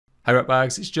Hey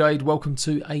ratbags, it's Jade. Welcome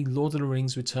to a Lord of the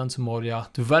Rings Return to Moria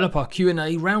developer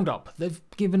Q&A roundup. They've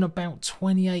given about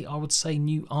 28, I would say,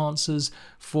 new answers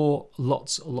for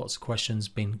lots of questions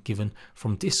being given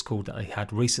from Discord that they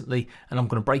had recently, and I'm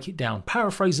going to break it down,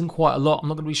 paraphrasing quite a lot. I'm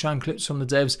not going to be showing clips from the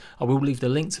devs. I will leave the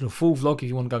link to the full vlog if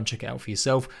you want to go and check it out for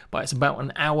yourself, but it's about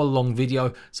an hour-long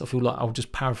video, so I feel like I'll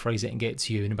just paraphrase it and get it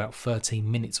to you in about 13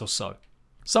 minutes or so.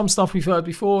 Some stuff we've heard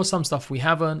before, some stuff we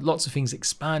haven't, lots of things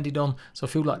expanded on, so I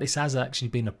feel like this has actually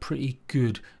been a pretty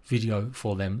good video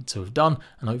for them to have done,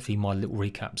 and hopefully my little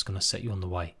recap is going to set you on the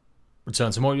way.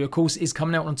 Return to Moria, of course, is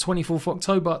coming out on 24th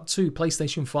October to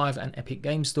PlayStation 5 and Epic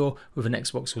Games Store, with an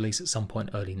Xbox release at some point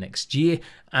early next year,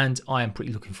 and I am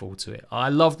pretty looking forward to it. I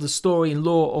love the story and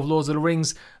lore of Lord of the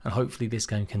Rings, and hopefully this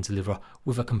game can deliver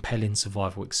with a compelling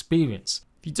survival experience.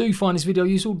 If you do find this video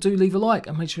useful, do leave a like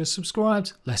and make sure you're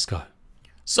subscribed. Let's go.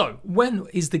 So, when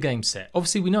is the game set?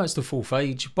 Obviously we know it's the 4th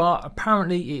age, but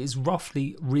apparently it is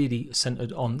roughly really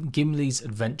centered on Gimli's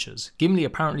adventures. Gimli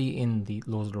apparently in the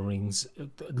Lord of the Rings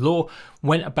lore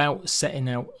went about setting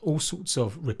out all sorts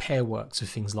of repair works of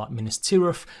things like Minas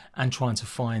Tirith and trying to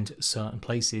find certain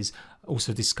places,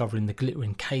 also discovering the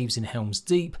glittering caves in Helm's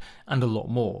Deep and a lot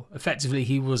more. Effectively,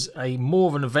 he was more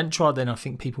of an adventurer than I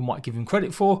think people might give him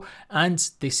credit for, and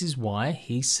this is why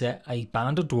he set a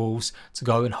band of dwarves to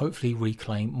go and hopefully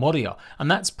reclaim Moria, and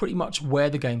that's pretty much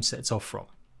where the game sets off from.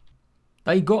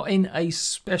 They got in a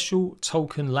special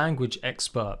Tolkien language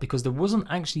expert because there wasn't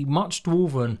actually much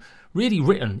Dwarven really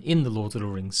written in the Lord of the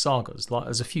Rings sagas. Like,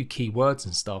 there's a few key words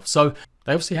and stuff, so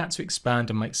they obviously had to expand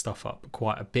and make stuff up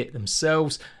quite a bit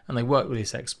themselves, and they worked with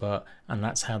this expert, and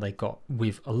that's how they got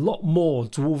with a lot more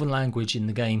Dwarven language in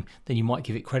the game than you might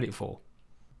give it credit for.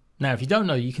 Now, if you don't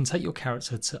know, you can take your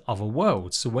character to other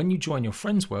worlds. So when you join your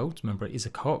friend's world, remember it is a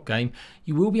co-op game,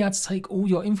 you will be able to take all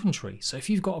your inventory. So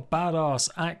if you've got a badass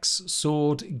axe,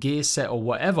 sword, gear set or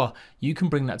whatever, you can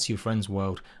bring that to your friend's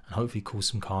world and hopefully cause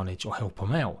some carnage or help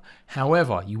them out.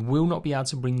 However, you will not be able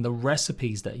to bring the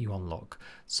recipes that you unlock.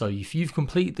 So if you've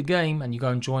completed the game and you go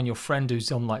and join your friend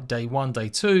who's on like day 1, day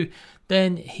 2,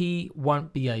 then he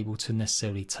won't be able to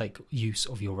necessarily take use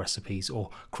of your recipes or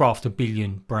craft a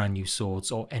billion brand new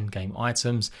swords or endgame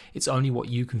items. It's only what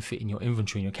you can fit in your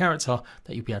inventory and your character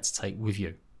that you'll be able to take with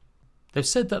you. They've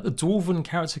said that the Dwarven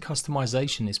character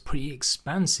customization is pretty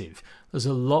expansive. There's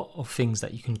a lot of things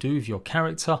that you can do with your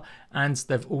character, and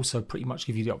they've also pretty much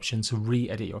give you the option to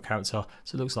re-edit your character,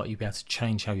 so it looks like you'll be able to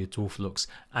change how your dwarf looks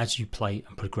as you play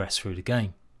and progress through the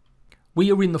game. We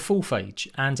are in the 4th age,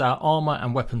 and our armour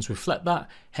and weapons reflect that,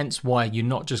 hence why you're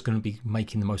not just going to be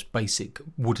making the most basic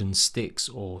wooden sticks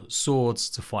or swords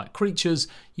to fight creatures.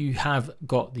 You have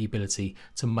got the ability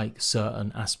to make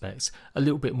certain aspects a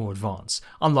little bit more advanced,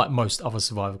 unlike most other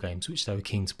survival games, which they were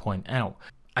keen to point out.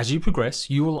 As you progress,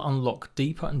 you will unlock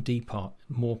deeper and deeper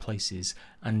more places,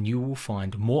 and you will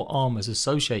find more armors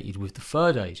associated with the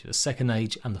 3rd age, the 2nd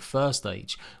age and the 1st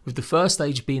age, with the 1st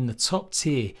age being the top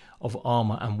tier of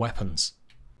armor and weapons.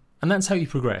 And that's how you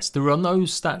progress. There are no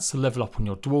stats to level up on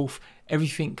your dwarf.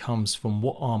 Everything comes from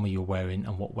what armor you're wearing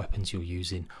and what weapons you're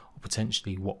using, or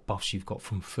potentially what buffs you've got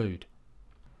from food.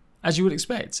 As you would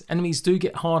expect, enemies do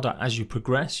get harder as you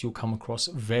progress. You'll come across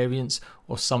variants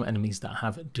or some enemies that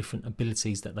have different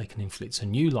abilities that they can inflict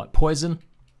on you, like poison.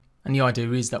 And the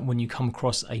idea is that when you come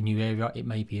across a new area, it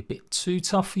may be a bit too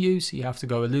tough for you, so you have to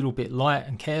go a little bit light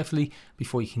and carefully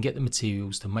before you can get the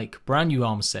materials to make brand new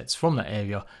armor sets from that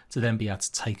area to then be able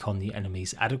to take on the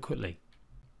enemies adequately.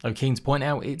 Though keen to point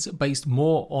out, it's based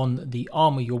more on the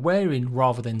armor you're wearing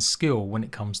rather than skill when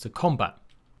it comes to combat.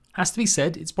 Has to be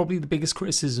said, it's probably the biggest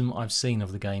criticism I've seen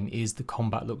of the game is the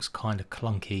combat looks kind of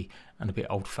clunky and a bit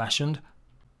old-fashioned.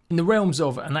 In the realms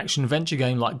of an action-adventure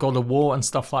game like God of War and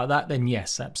stuff like that, then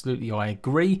yes, absolutely I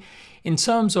agree. In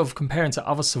terms of comparing to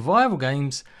other survival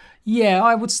games, yeah,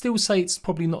 I would still say it's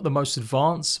probably not the most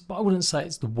advanced, but I wouldn't say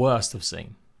it's the worst I've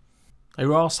seen. They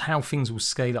were asked how things will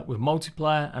scale up with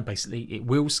multiplayer, and basically it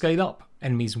will scale up.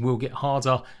 Enemies will get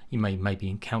harder, you may maybe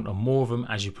encounter more of them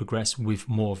as you progress with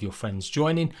more of your friends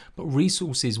joining, but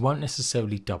resources won't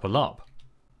necessarily double up.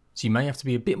 So you may have to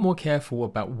be a bit more careful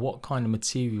about what kind of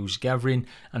materials you're gathering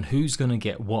and who's going to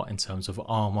get what in terms of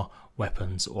armour,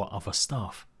 weapons or other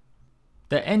stuff.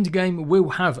 Their end game will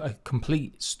have a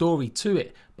complete story to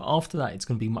it, but after that it's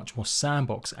going to be much more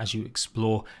sandbox as you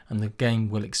explore, and the game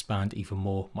will expand even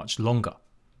more much longer.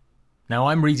 Now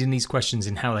I'm reading these questions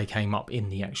in how they came up in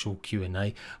the actual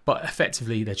Q&A, but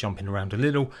effectively they're jumping around a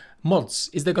little. Mods,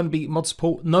 is there going to be mod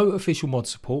support? No official mod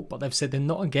support, but they've said they're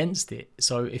not against it.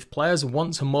 So if players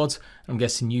want to mod, I'm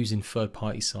guessing using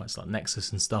third-party sites like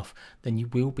Nexus and stuff, then you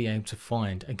will be able to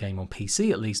find a game on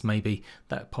PC at least maybe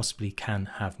that possibly can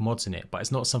have mods in it. But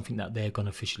it's not something that they're going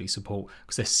to officially support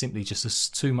because they're simply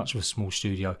just too much of a small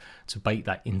studio to bake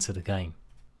that into the game.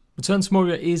 Return to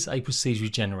Moria is a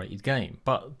procedurally generated game,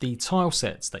 but the tile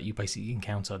sets that you basically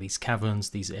encounter, these caverns,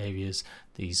 these areas,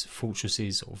 these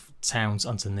fortresses or towns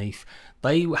underneath,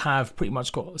 they have pretty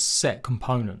much got set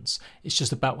components. It's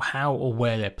just about how or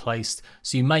where they're placed.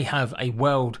 So you may have a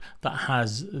world that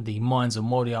has the mines of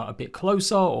Moria a bit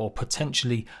closer, or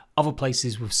potentially other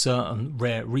places with certain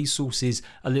rare resources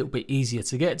a little bit easier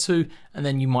to get to, and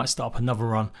then you might start up another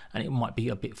run and it might be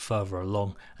a bit further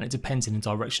along, and it depends in the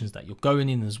directions that you're going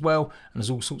in as well, and there's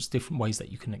all sorts of different ways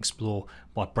that you can explore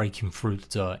by breaking through the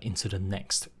dirt into the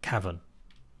next cavern.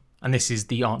 And this is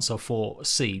the answer for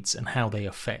seeds and how they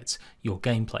affect your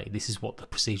gameplay. This is what the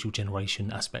procedural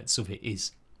generation aspects of it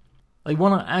is. They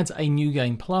want to add a new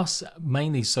game plus,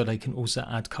 mainly so they can also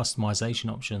add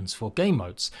customization options for game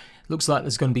modes. It looks like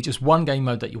there's going to be just one game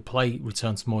mode that you'll play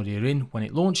Return to Moria in when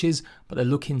it launches, but they're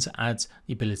looking to add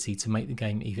the ability to make the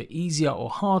game either easier or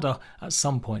harder at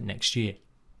some point next year.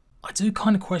 I do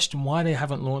kind of question why they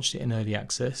haven't launched it in early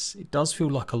access. It does feel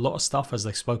like a lot of stuff, as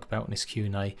they spoke about in this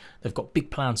Q&A, they've got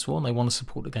big plans for and they want to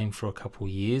support the game for a couple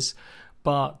of years.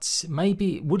 But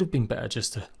maybe it would have been better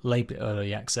just to label it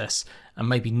early access and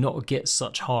maybe not get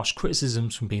such harsh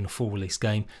criticisms from being a full release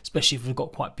game, especially if they've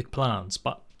got quite big plans.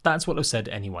 But that's what they've said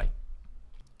anyway.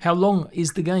 How long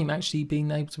is the game actually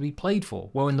being able to be played for?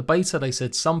 Well, in the beta they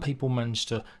said some people managed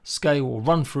to scale or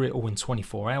run through it all in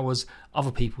 24 hours.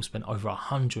 Other people spent over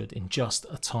 100 in just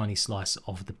a tiny slice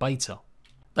of the beta.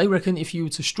 They reckon if you were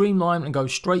to streamline and go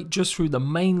straight just through the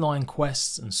mainline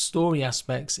quests and story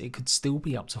aspects, it could still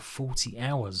be up to 40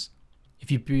 hours. If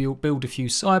you build a few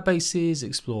side bases,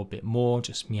 explore a bit more,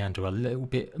 just meander a little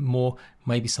bit more,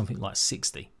 maybe something like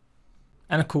 60.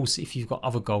 And of course, if you've got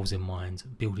other goals in mind,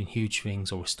 building huge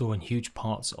things or restoring huge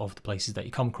parts of the places that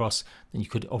you come across, then you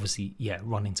could obviously,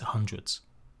 run into hundreds.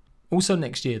 Also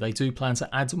next year, they do plan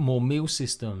to add more meal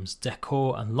systems,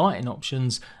 decor and lighting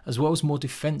options, as well as more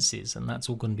defences, and that's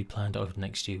all going to be planned over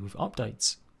next year with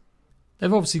updates.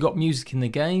 They've obviously got music in the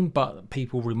game, but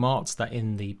people remarked that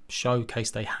in the showcase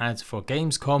they had for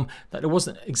Gamescom that there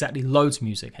wasn't exactly loads of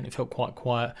music and it felt quite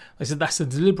quiet. They said that's a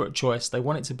deliberate choice. They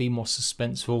want it to be more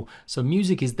suspenseful. So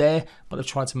music is there, but they've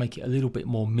tried to make it a little bit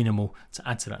more minimal to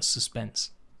add to that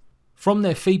suspense. From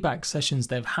their feedback sessions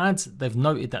they've had, they've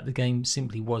noted that the game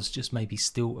simply was just maybe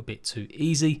still a bit too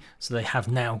easy. So they have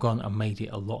now gone and made it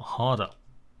a lot harder.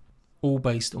 All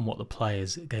based on what the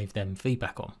players gave them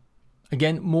feedback on.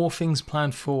 Again, more things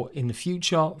planned for in the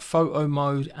future, photo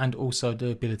mode and also the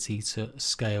ability to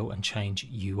scale and change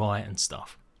UI and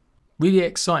stuff. Really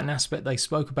exciting aspect they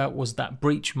spoke about was that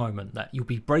breach moment, that you'll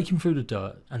be breaking through the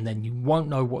dirt and then you won't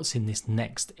know what's in this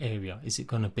next area. Is it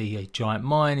going to be a giant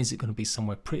mine? Is it going to be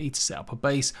somewhere pretty to set up a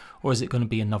base? Or is it going to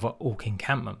be another orc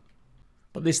encampment?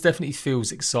 But this definitely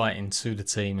feels exciting to the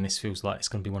team, and this feels like it's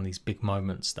going to be one of these big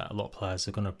moments that a lot of players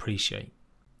are going to appreciate.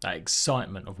 That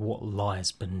excitement of what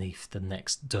lies beneath the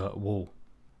next dirt wall.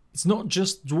 It's not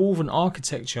just dwarven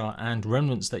architecture and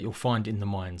remnants that you'll find in the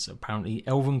mines. Apparently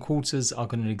elven quarters are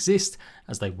going to exist,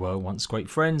 as they were once great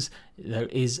friends. There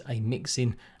is a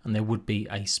mixing and there would be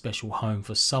a special home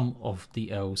for some of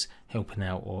the elves helping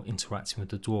out or interacting with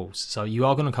the dwarves. So you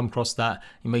are going to come across that.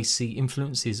 You may see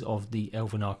influences of the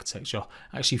elven architecture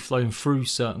actually flowing through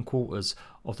certain quarters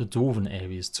of the dwarven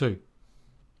areas too.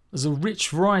 There's a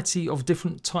rich variety of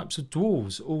different types of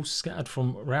dwarves, all scattered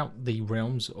from around the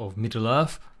realms of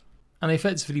Middle-earth, and they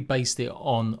effectively based it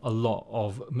on a lot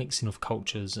of mixing of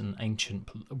cultures and ancient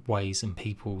ways and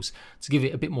peoples to give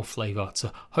it a bit more flavour,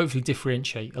 to hopefully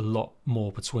differentiate a lot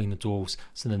more between the dwarves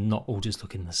so they're not all just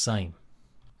looking the same.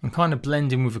 And kind of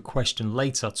blending with a question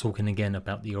later, talking again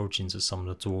about the origins of some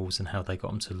of the dwarves and how they got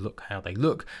them to look how they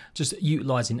look, just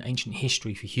utilising ancient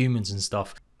history for humans and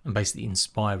stuff, and basically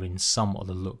inspiring some of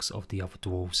the looks of the other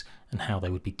dwarves and how they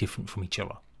would be different from each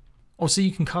other. Also,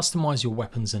 you can customise your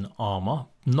weapons and armour,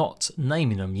 not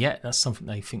naming them yet. That's something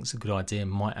they think is a good idea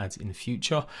and might add in the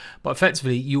future. But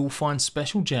effectively, you'll find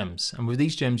special gems, and with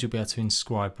these gems you'll be able to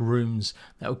inscribe runes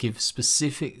that will give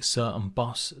specific certain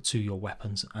buffs to your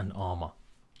weapons and armour.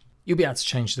 You'll be able to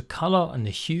change the colour and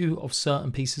the hue of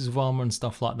certain pieces of armour and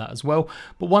stuff like that as well.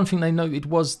 But one thing they noted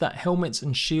was that helmets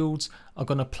and shields are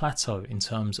going to plateau in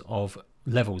terms of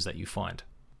levels that you find.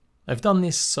 They've done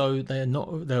this so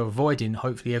they're avoiding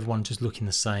hopefully everyone just looking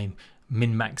the same,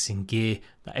 min-maxing gear,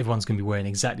 that everyone's going to be wearing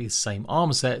exactly the same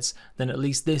armor sets. Then at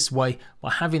least this way,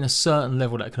 by having a certain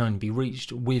level that can only be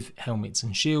reached with helmets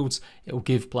and shields, it will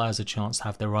give players a chance to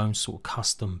have their own sort of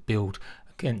custom build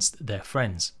against their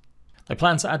friends. They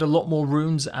plan to add a lot more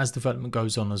runes as development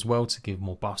goes on as well, to give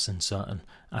more buffs in certain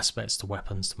aspects to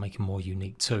weapons to make them more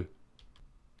unique too.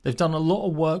 They've done a lot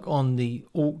of work on the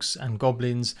orcs and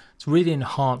goblins to really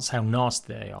enhance how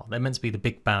nasty they are. They're meant to be the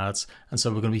big bads, and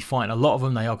so we're going to be fighting a lot of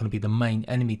them. They are going to be the main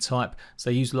enemy type. So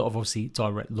they use a lot of obviously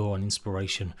direct lore and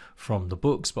inspiration from the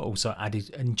books, but also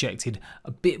injected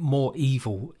a bit more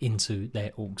evil into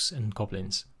their orcs and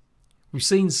goblins. We've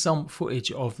seen some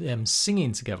footage of them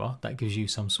singing together, that gives you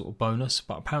some sort of bonus,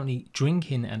 but apparently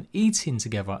drinking and eating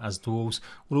together as dwarves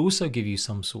will also give you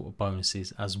some sort of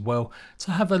bonuses as well,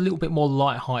 to have a little bit more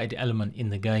light-hearted element in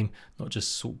the game, not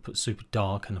just sort of put super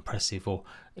dark and oppressive or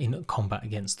in combat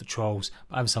against the trolls,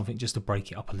 but have something just to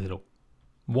break it up a little.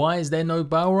 Why is there no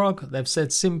Balrog? They've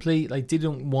said simply they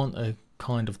didn't want a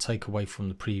kind of take away from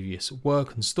the previous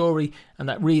work and story, and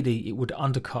that really it would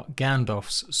undercut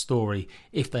Gandalf's story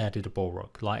if they added a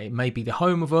Balrog. Like, it may be the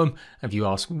home of them, and if you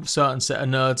ask a certain set of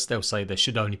nerds, they'll say there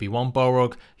should only be one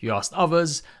Balrog. If you ask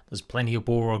others, there's plenty of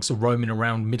Balrogs roaming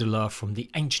around Middle-earth from the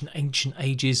ancient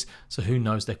ages, so who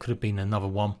knows, there could have been another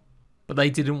one. But they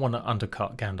didn't want to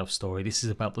undercut Gandalf's story. This is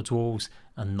about the dwarves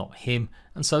and not him,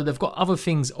 and so they've got other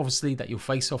things obviously that you'll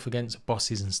face off against,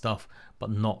 bosses and stuff, but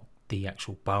not the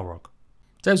actual Balrog.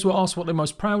 Devs were asked what they're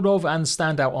most proud of, and the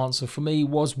standout answer for me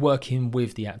was working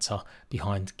with the actor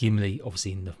behind Gimli,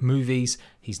 obviously in the movies.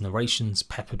 His narration's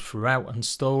peppered throughout and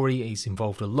story, he's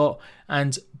involved a lot,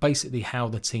 and basically how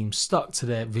the team stuck to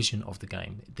their vision of the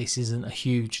game. This isn't a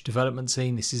huge development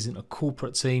team, this isn't a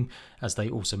corporate team, as they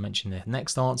also mentioned in their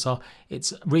next answer.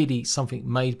 It's really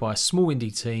something made by a small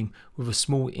indie team with a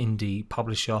small indie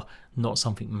publisher, not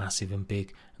something massive and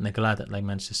big, and they're glad that they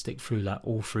managed to stick through that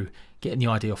all through getting the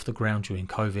idea off the ground during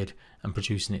COVID and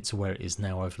producing it to where it is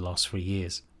now over the last 3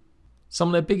 years. Some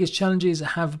of their biggest challenges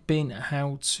have been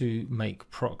how to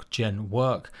make proc gen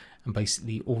work, and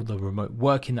basically all the remote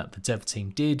working that the dev team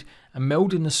did, and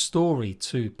melding the story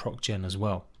to proc gen as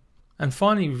well. And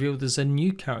finally revealed there's a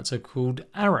new character called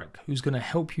Arak, who's going to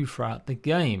help you throughout the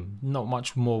game. Not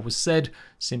much more was said,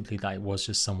 simply that it was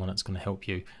just someone that's going to help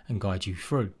you and guide you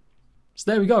through. So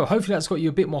there we go. Hopefully that's got you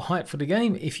a bit more hype for the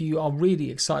game. If you are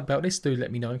really excited about this, do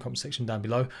let me know in the comment section down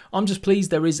below. I'm just pleased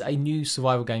there is a new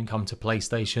survival game coming to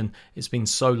PlayStation. It's been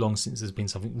so long since there's been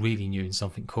something really new and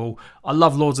something cool. I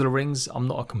love Lord of the Rings. I'm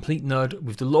not a complete nerd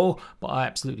with the lore, but I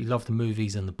absolutely love the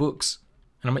movies and the books.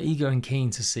 And I'm eager and keen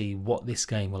to see what this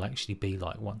game will actually be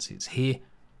like once it's here.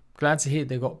 Glad to hear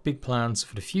they've got big plans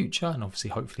for the future, and obviously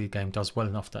hopefully the game does well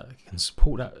enough that it can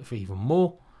support that for even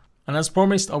more. And as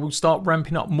promised, I will start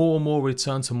ramping up more and more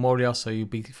Return to Moria, so you'll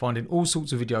be finding all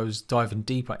sorts of videos diving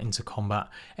deeper into combat,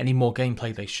 any more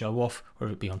gameplay they show off,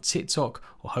 whether it be on TikTok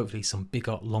or hopefully some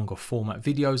bigger, longer format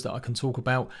videos that I can talk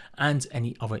about, and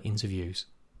any other interviews.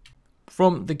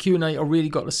 From the Q&A, I really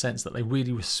got the sense that they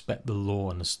really respect the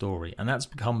lore and the story, and that's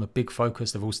become a big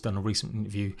focus. They've also done a recent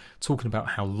interview talking about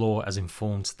how lore has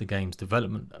informed the game's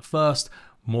development at first,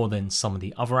 more than some of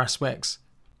the other aspects.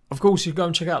 Of course, you can go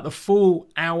and check out the full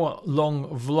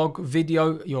hour-long vlog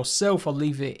video yourself. I'll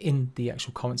leave it in the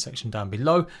actual comment section down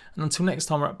below. And until next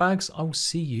time, Ratbags, I will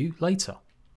see you later.